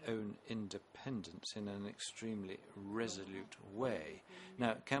their own independence in an extremely resolute way.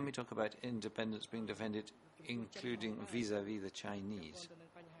 Now, can we talk about independence being defended, including vis-à-vis the Chinese?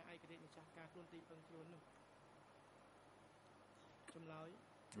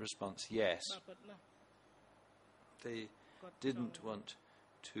 Response, yes. They didn't want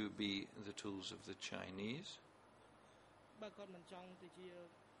to be the tools of the Chinese.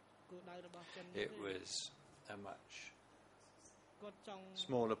 It was a much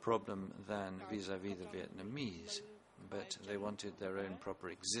smaller problem than vis-à-vis the Vietnamese, but they wanted their own proper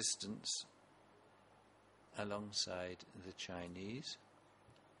existence alongside the Chinese.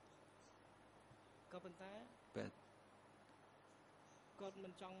 But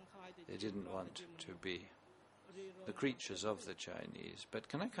they didn't want to be the creatures of the Chinese. But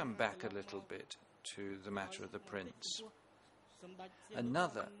can I come back a little bit to the matter of the prince?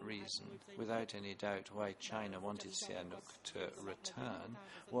 Another reason, without any doubt, why China wanted Sihanouk to return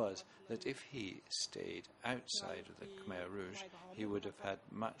was that if he stayed outside of the Khmer Rouge, he would have had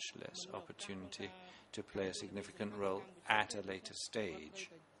much less opportunity to play a significant role at a later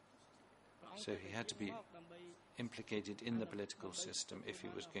stage. So he had to be implicated in the political system if he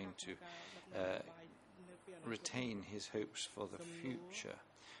was going to retain his hopes for the future.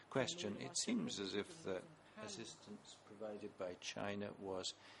 Question, it seems as if the assistance provided by China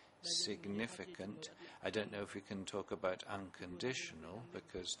was significant. I don't know if we can talk about unconditional,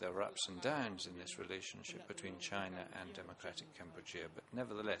 because there are ups and downs in this relationship between China and democratic Cambodia, but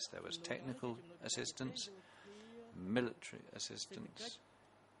nevertheless there was technical assistance, military assistance,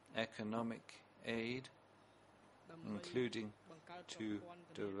 economic aid, including to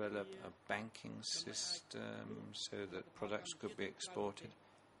develop a banking system so that products could be exported.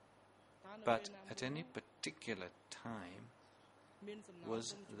 But at any particular time,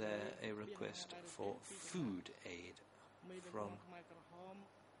 was there a request for food aid from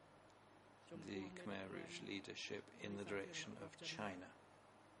the Khmer Rouge leadership in the direction of China?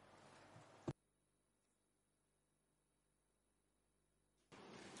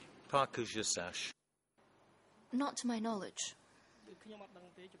 Not to my knowledge.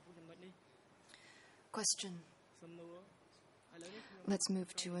 Question. Let's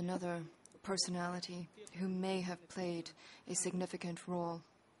move to another personality who may have played a significant role.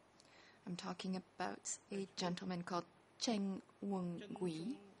 I'm talking about a gentleman called Cheng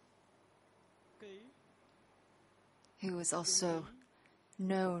Wung-gui, who was also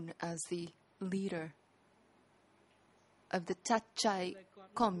known as the leader of the Tat Chai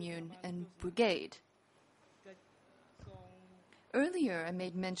Commune and Brigade. Earlier, I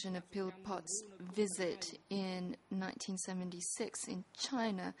made mention of Pol Pot's visit in 1976 in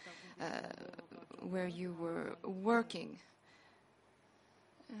China, where you were working.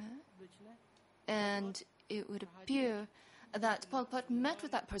 And it would appear that Pol Pot met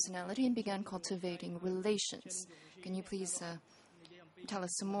with that personality and began cultivating relations. Can you please tell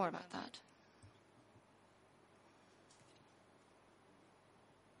us some more about that?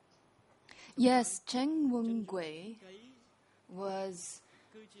 Yes, Cheng Wung-gui was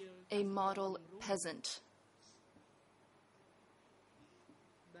a model peasant.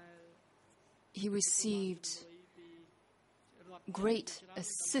 He received great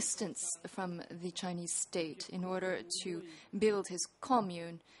assistance from the Chinese state in order to build his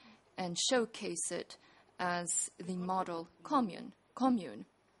commune and showcase it as the model commune.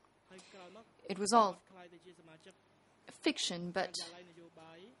 It was all fiction, but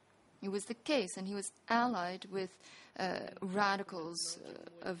it was the case, and he was allied with radicals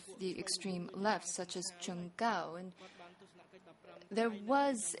of the extreme left, such as Chung Gao. And there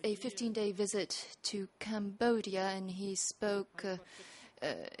was a 15-day visit to Cambodia, and he spoke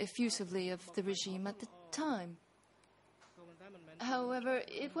effusively of the regime at the time. However,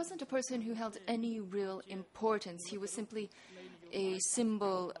 it wasn't a person who held any real importance. He was simply a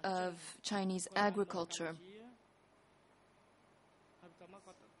symbol of Chinese agriculture.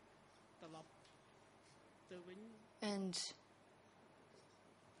 And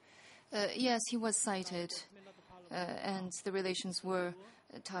yes, he was cited, and the relations were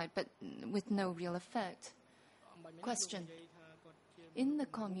tied, but with no real effect. Question. In the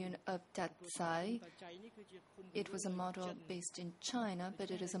commune of Datsai, it was a model based in China, but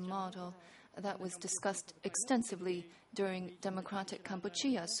it is a model that was discussed extensively during democratic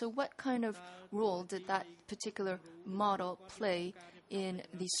Cambodia. So what kind of role did that particular model play in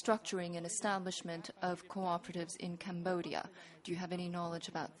the structuring and establishment of cooperatives in Cambodia? Do you have any knowledge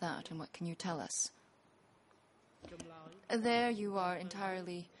about that, and what can you tell us? There you are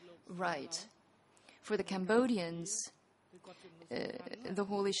entirely right. For the Cambodians, the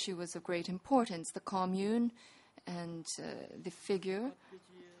whole issue was of great importance. The commune and the figure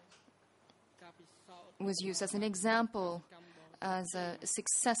was used as an example, as a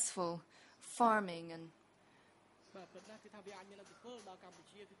successful farming. And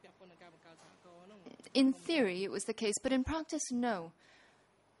in theory, it was the case, but in practice, no.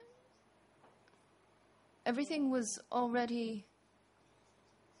 Everything was already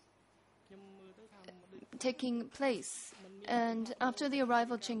taking place. And after the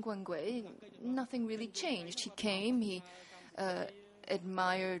arrival of Chen Guangui, nothing really changed. He came, he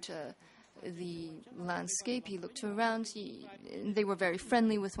admired the landscape, he looked around, they were very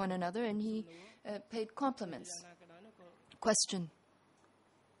friendly with one another, and he paid compliments. Question.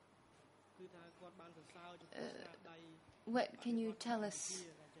 What can you tell us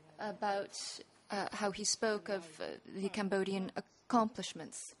about how he spoke of the Cambodian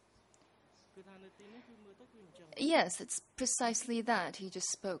accomplishments? Yes, it's precisely that. He just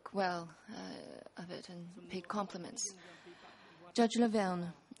spoke well of it and paid compliments. Judge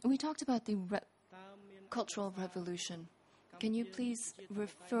Laverne, we talked about the Cultural Revolution. Can you please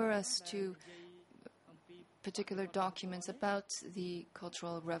refer us to particular documents about the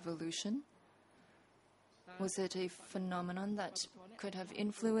Cultural Revolution? Was it a phenomenon that could have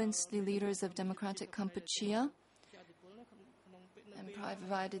influenced the leaders of democratic Kampuchea and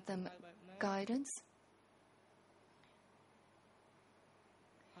provided them guidance?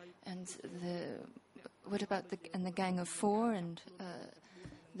 And what about the Gang of Four and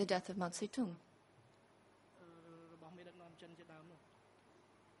the death of Mao Zedong?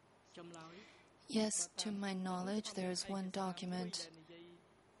 Yes, to my knowledge, there is one document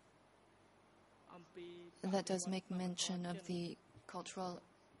that does make mention of the Cultural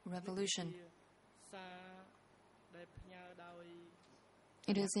Revolution.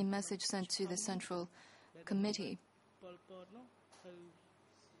 It is a message sent to the Central Committee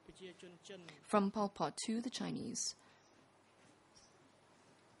from Pol Pot to the Chinese.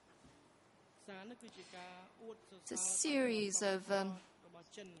 It's a series of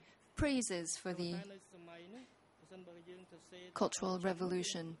praises for the Cultural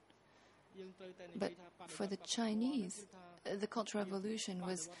Revolution. But for the Chinese, the Cultural Revolution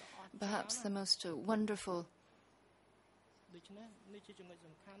was perhaps the most wonderful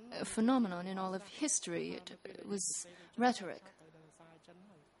phenomenon in all of history. It was rhetoric.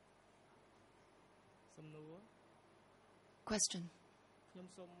 Question.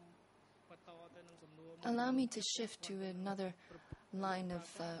 Allow me to shift to another line of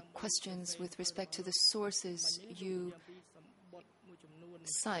questions with respect to the sources you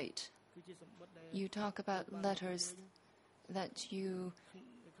cite. You talk about letters that you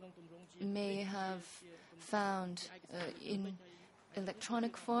may have found in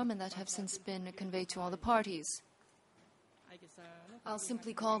electronic form and that have since been conveyed to all the parties. I'll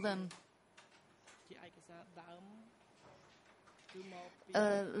simply call them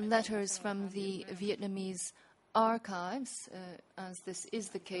letters from the Vietnamese archives. As this is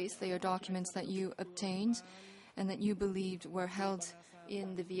the case, they are documents that you obtained and that you believed were held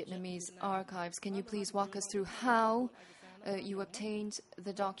in the Vietnamese archives. Can you please walk us through how you obtained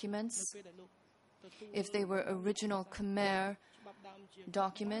the documents? If they were original Khmer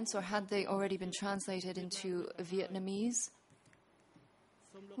documents, or had they already been translated into Vietnamese?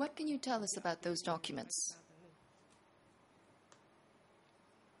 What can you tell us about those documents?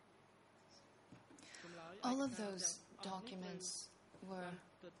 All of those documents were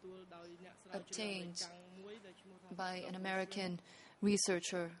obtained by an American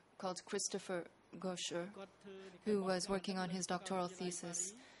researcher called Christopher Gosher, who was working on his doctoral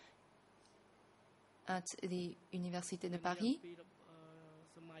thesis at the Université de Paris.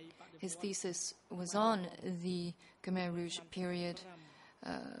 His thesis was on the Khmer Rouge period,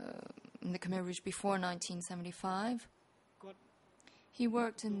 the Khmer Rouge before 1975. He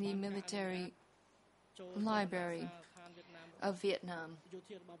worked in the military library of Vietnam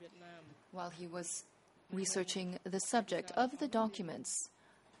while he was researching the subject. Of the documents,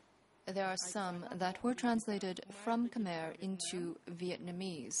 there are some that were translated from Khmer into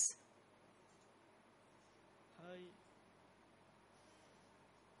Vietnamese.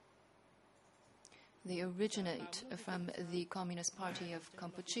 They originate from the Communist Party of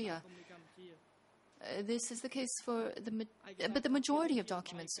Cambodia. This is the case for but the majority of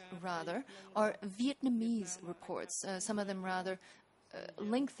documents, rather, are Vietnamese reports, some of them rather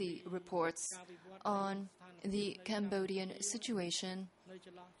lengthy reports on the Cambodian situation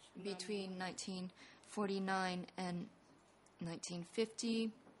between 1949 and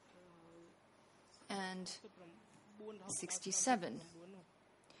 1950 and 67.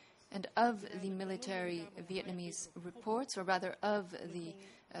 And of the military Vietnamese reports, or rather of the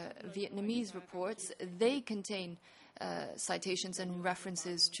Vietnamese reports, they contain citations and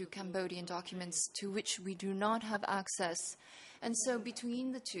references to Cambodian documents to which we do not have access. And so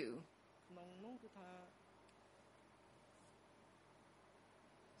between the two,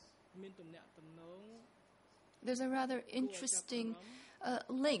 there's a rather interesting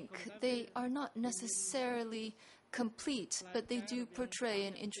link. They are not necessarily complete, but they do portray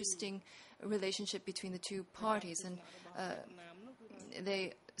an interesting relationship between the two parties, and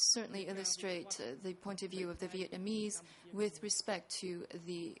they certainly illustrate the point of view of the Vietnamese with respect to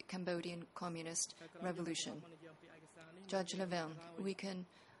the Cambodian Communist Revolution. Judge Laverne, we can,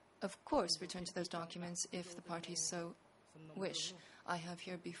 of course, return to those documents if the parties so wish. I have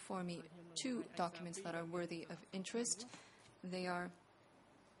here before me two documents that are worthy of interest. They are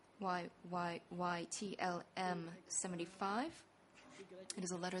YYYTLM 75. It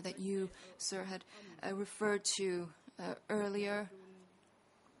is a letter that you, sir, had referred to earlier.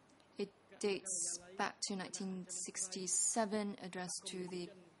 It dates back to 1967, addressed to the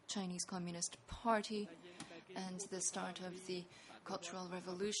Chinese Communist Party and the start of the Cultural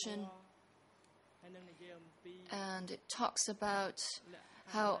Revolution. And it talks about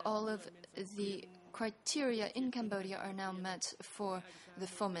how all of the criteria in Cambodia are now met for the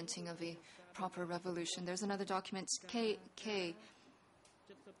fomenting of a proper revolution. There's another document, KK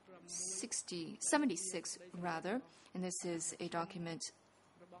 76, rather, and this is a document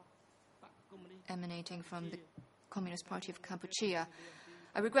emanating from the Communist Party of Cambodia.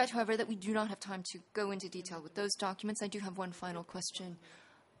 I regret, however, that we do not have time to go into detail with those documents. I do have one final question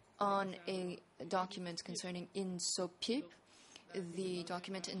on a document concerning In So Pip, the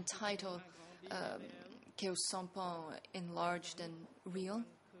document entitled Keo Sampon Enlarged and Real.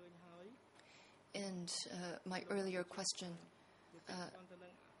 And my earlier question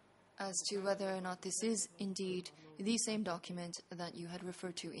as to whether or not this is indeed the same document that you had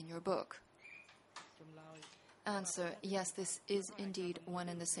referred to in your book. Answer, yes, this is indeed one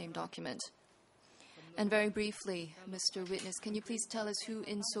and the same document. And very briefly, Mr. Witness, can you please tell us who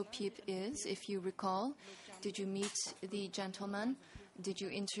In So Pip is, if you recall? Did you meet the gentleman? Did you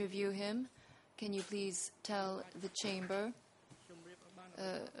interview him? Can you please tell the chamber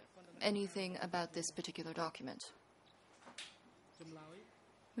anything about this particular document?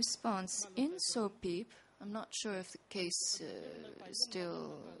 Response, In So Pip, I'm not sure if the case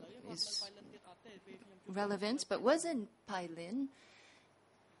still is relevant, but was in Pai Lin.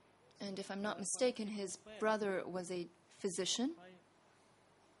 And if I'm not mistaken, his brother was a physician.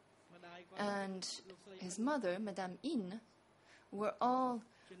 And his mother, Madame In, were all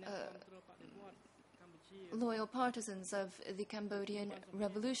loyal partisans of the Cambodian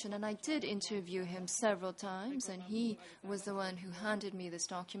Revolution. And I did interview him several times, and he was the one who handed me this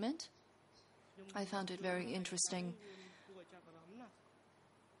document. I found it very interesting.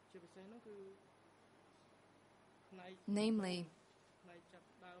 Namely,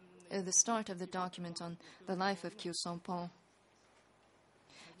 the start of the document on the life of Keo Sampon.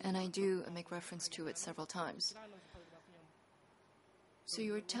 And I do make reference to it several times. So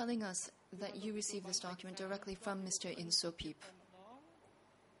you were telling us that you received this document directly from Mr. In So Pip.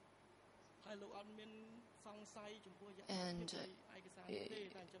 And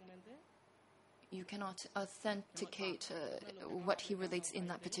you cannot authenticate what he relates in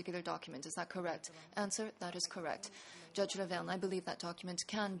that particular document. Is that correct? Answer, that is correct. Judge Laverne, I believe that document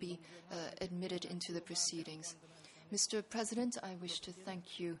can be admitted into the proceedings. Mr. President, I wish to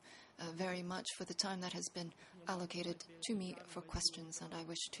thank you very much for the time that has been allocated to me for questions, and I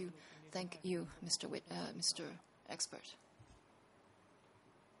wish to thank you, Mr. Expert.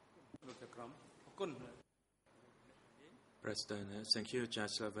 President, thank you,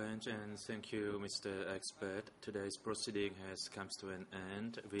 Judge Laverne, and thank you, Mr. Expert. Today's proceeding has come to an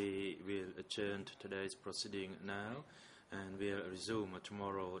end. We will adjourn today's proceeding now, and will resume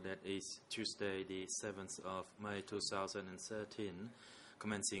tomorrow, that is Tuesday, the 7th of May 2013,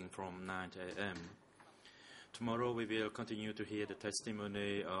 commencing from 9 a.m. Tomorrow we will continue to hear the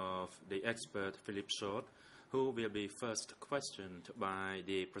testimony of the expert Philip Short, who will be first questioned by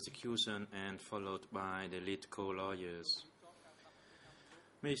the prosecution and followed by the lead co-lawyers.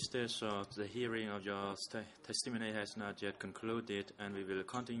 Mr. Short, the hearing of your testimony has not yet concluded, and we will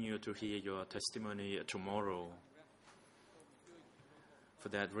continue to hear your testimony tomorrow. For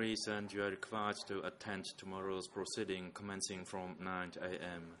that reason, you are required to attend tomorrow's proceeding commencing from 9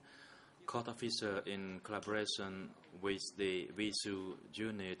 a.m. Court officer, in collaboration with the Visu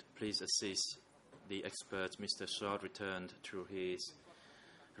unit, please assist the expert Mr. Short returned to his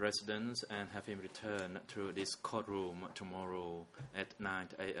residence and have him return to this courtroom tomorrow at 9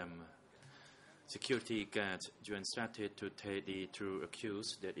 a.m. Security guards, you are instructed to take the two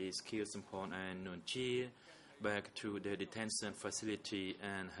accused, that is Khieu Sampon and Nuon Chea, back to the detention facility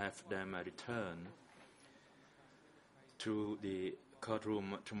and have them return to the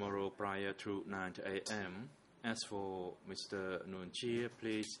courtroom tomorrow prior to 9 a.m. As for Mr. Nuon Chea,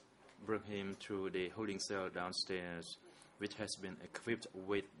 please bring him to the holding cell downstairs, which has been equipped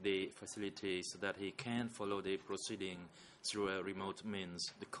with the facilities so that he can follow the proceeding through a remote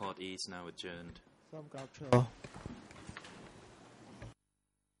means. The court is now adjourned.